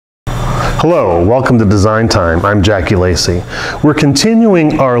Hello, welcome to Design Time. I'm Jackie Lacey. We're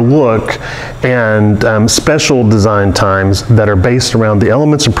continuing our look and special design times that are based around the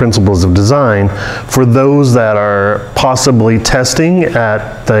elements and principles of design for those that are possibly testing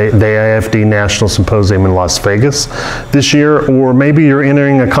at the AIFD National Symposium in Las Vegas this year, or maybe you're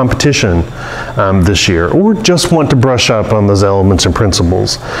entering a competition this year, or just want to brush up on those elements and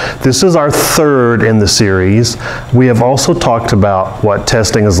principles. This is our third in the series. We have also talked about what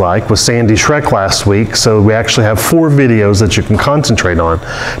testing is like with Sandy Shrek last week, so we actually have 4 videos that you can concentrate on.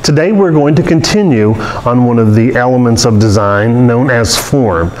 Today we're going to continue on one of the elements of design known as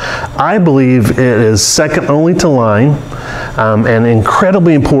form. I believe it is second only to line and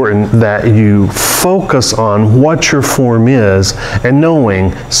incredibly important that you focus on what your form is and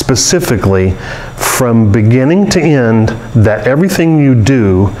knowing specifically from beginning to end that everything you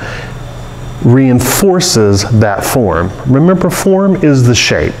do reinforces that form. Remember, form is the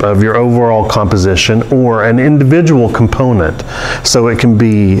shape of your overall composition or an individual component. So it can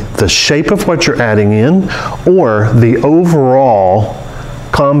be the shape of what you're adding in or the overall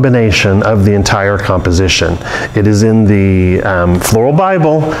combination of the entire composition. It is in the Floral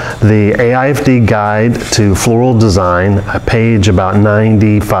Bible, the AIFD Guide to Floral Design, a page about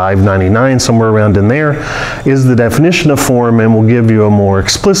 95, 99, somewhere around in there, is the definition of form and will give you a more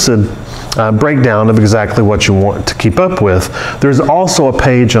explicit breakdown of exactly what you want to keep up with. There's also a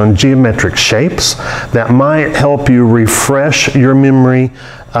page on geometric shapes that might help you refresh your memory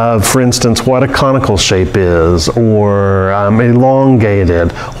of, for instance, what a conical shape is, or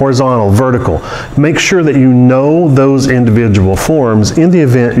elongated, horizontal, vertical. Make sure that you know those individual forms in the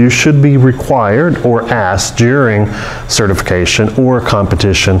event you should be required or asked during certification or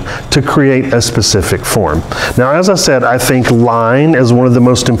competition to create a specific form. Now, as I said, I think line is one of the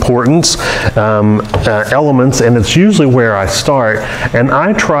most important elements, and it's usually where I start, and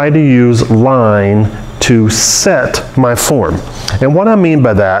I try to use line to set my form. And what I mean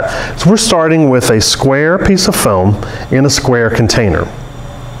by that is we're starting with a square piece of foam in a square container.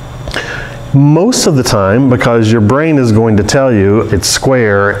 Most of the time, because your brain is going to tell you it's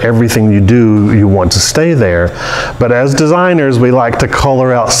square, everything you do, you want to stay there. But as designers, we like to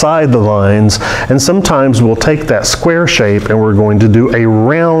color outside the lines, and sometimes we'll take that square shape and we're going to do a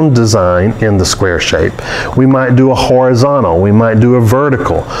round design in the square shape. We might do a horizontal, we might do a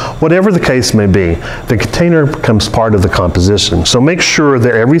vertical. Whatever the case may be, the container becomes part of the composition. So make sure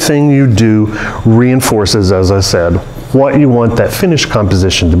that everything you do reinforces, as I said, what you want that finished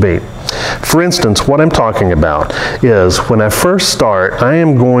composition to be. For instance, what I'm talking about is when I first start, I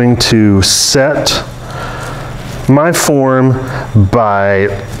am going to set my form by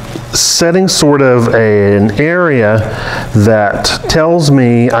setting sort of an area that tells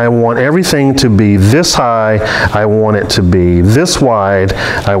me I want everything to be this high, I want it to be this wide,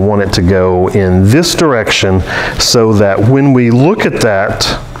 I want it to go in this direction, so that when we look at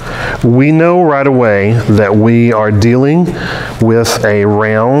that, we know right away that we are dealing with a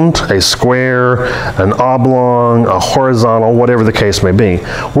round, a square, an oblong, a horizontal, whatever the case may be.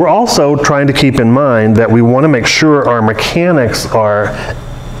 We're also trying to keep in mind that we want to make sure our mechanics are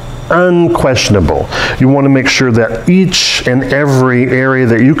unquestionable. You want to make sure that each and every area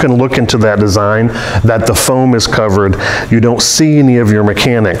that you can look into that design, that the foam is covered, you don't see any of your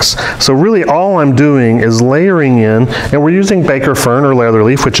mechanics. So really all I'm doing is layering in, and we're using baker fern or leather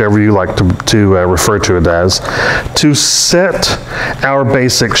leaf, whichever you like to refer to it as, to set our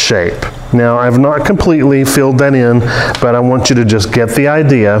basic shape. Now, I've not completely filled that in, but I want you to just get the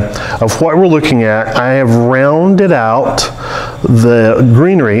idea of what we're looking at. I have rounded out the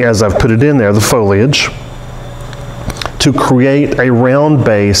greenery, as I've put it in there, the foliage, to create a round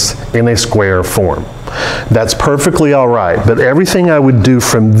base in a square form. That's perfectly all right, but everything I would do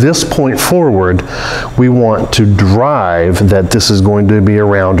from this point forward, we want to drive that this is going to be a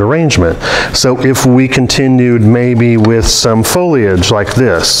round arrangement. So if we continued maybe with some foliage like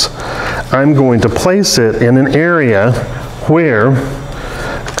this, I'm going to place it in an area where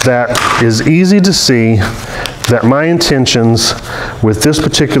that is easy to see that my intentions with this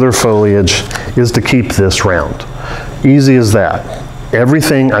particular foliage is to keep this round. Easy as that.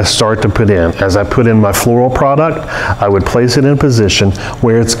 Everything I start to put in, as I put in my floral product, I would place it in a position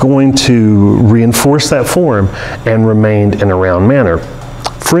where it's going to reinforce that form and remain in a round manner.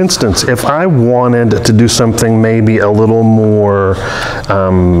 For instance, if I wanted to do something maybe a little more,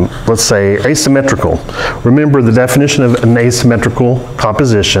 let's say, asymmetrical. Remember, the definition of an asymmetrical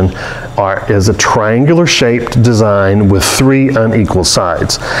composition is a triangular shaped design with 3 unequal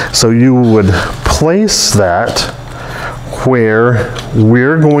sides. So you would place that where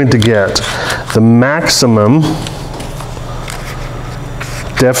we're going to get the maximum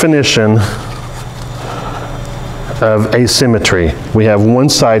definition of asymmetry. We have one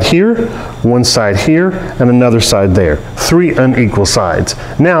side here, and another side there. 3 unequal sides.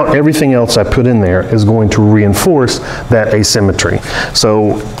 Now everything else I put in there is going to reinforce that asymmetry.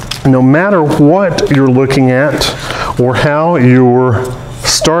 So no matter what you're looking at or how you're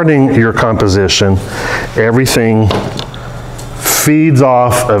starting your composition, everything feeds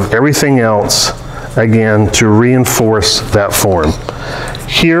off of everything else, again, to reinforce that form.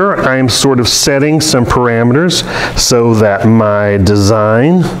 Here I'm sort of setting some parameters so that my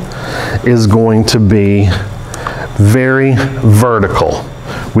design is going to be very vertical.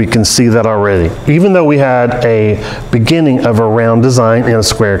 We can see that already. Even though we had a beginning of a round design in a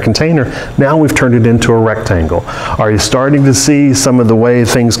square container, now we've turned it into a rectangle. Are you starting to see some of the way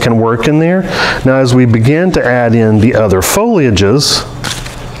things can work in there? Now as we begin to add in the other foliages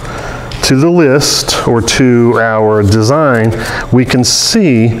to the list or to our design, we can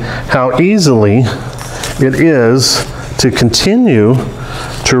see how easily it is to continue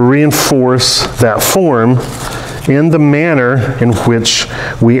to reinforce that form in the manner in which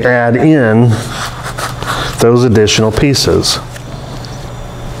we add in those additional pieces.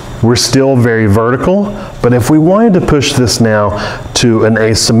 We're still very vertical, but if we wanted to push this now to an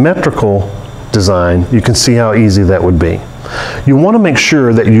asymmetrical design, you can see how easy that would be. You want to make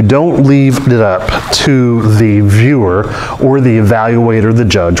sure that you don't leave it up to the viewer or the evaluator, the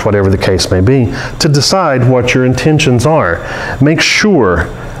judge, whatever the case may be, to decide what your intentions are. Make sure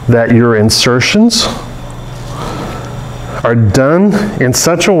that your insertions are done in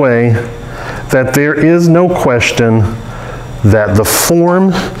such a way that there is no question that the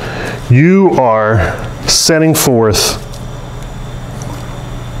form you are setting forth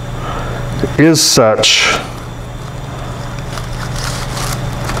is such,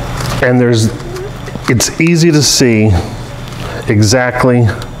 and it's easy to see exactly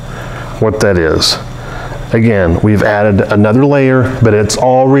what that is. Again, we've added another layer, but it's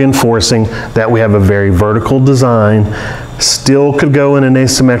all reinforcing that we have a very vertical design. Still could go in an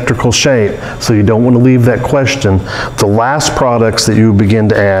asymmetrical shape, so you don't want to leave that question. The last products that you begin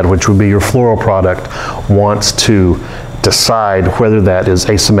to add, which would be your floral product, wants to decide whether that is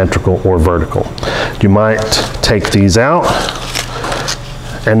asymmetrical or vertical. You might take these out,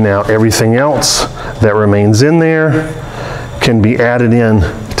 and now everything else that remains in there can be added in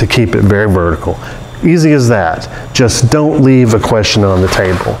to keep it very vertical. Easy as that. Just don't leave a question on the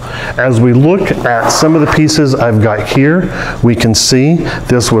table. As we look at some of the pieces I've got here, we can see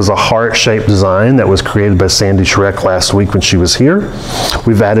this was a heart-shaped design that was created by Sandy Shrek last week when she was here.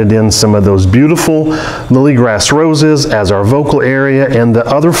 We've added in some of those beautiful lily grass roses as our vocal area, and the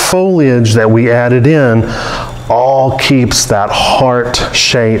other foliage that we added in all keeps that heart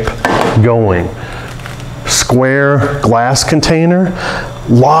shape going. Square glass container,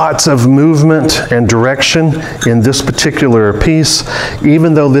 lots of movement and direction in this particular piece.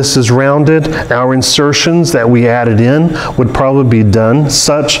 Even though this is rounded, our insertions that we added in would probably be done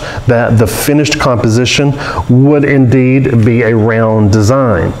such that the finished composition would indeed be a round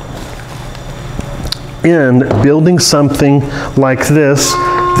design. In building something like this,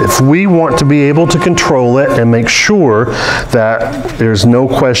 if we want to be able to control it and make sure that there's no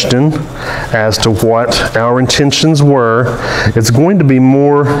question as to what our intentions were, it's going to be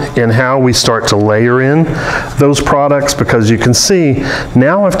more in how we start to layer in those products, because you can see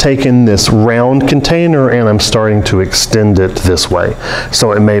now I've taken this round container and I'm starting to extend it this way.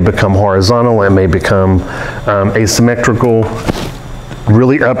 So it may become horizontal, it may become asymmetrical.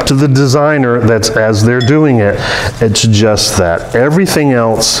 Really up to the designer that's as they're doing it. It's just that everything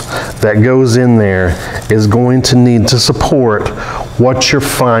else that goes in there is going to need to support what your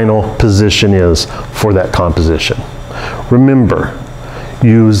final position is for that composition. Remember,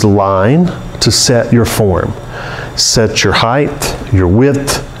 use line to set your form. Set your height, your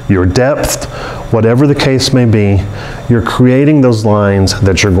width, your depth, whatever the case may be, you're creating those lines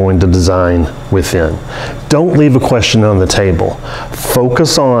that you're going to design within. Don't leave a question on the table.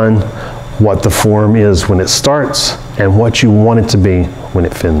 Focus on what the form is when it starts and what you want it to be when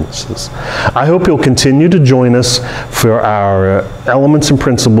it finishes. I hope you'll continue to join us for our Elements and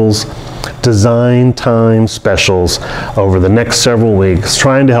Principles design time specials over the next several weeks,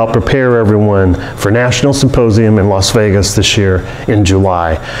 trying to help prepare everyone for National Symposium in Las Vegas this year in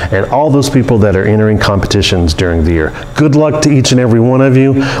July, and all those people that are entering competitions during the year. Good luck to each and every one of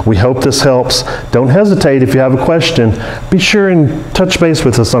you. We hope this helps. Don't hesitate if you have a question. Be sure and touch base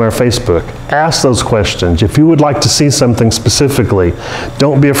with us on our Facebook. Ask those questions. If you would like to see something specifically,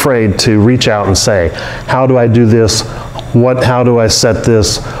 don't be afraid to reach out and say, how do I do this? How do I set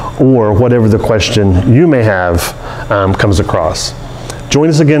this? Or whatever the question you may have comes across. Join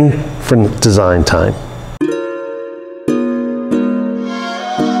us again for design time.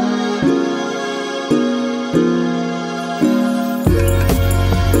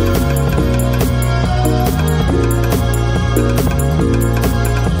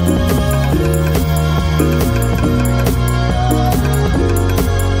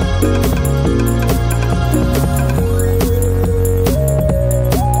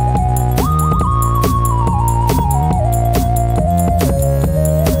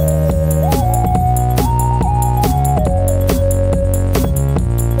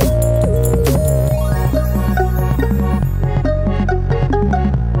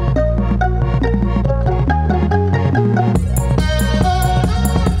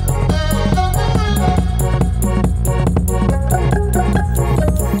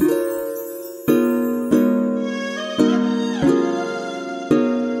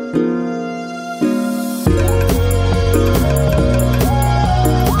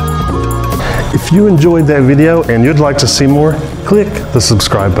 If you enjoyed that video and you'd like to see more, click the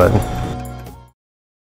subscribe button.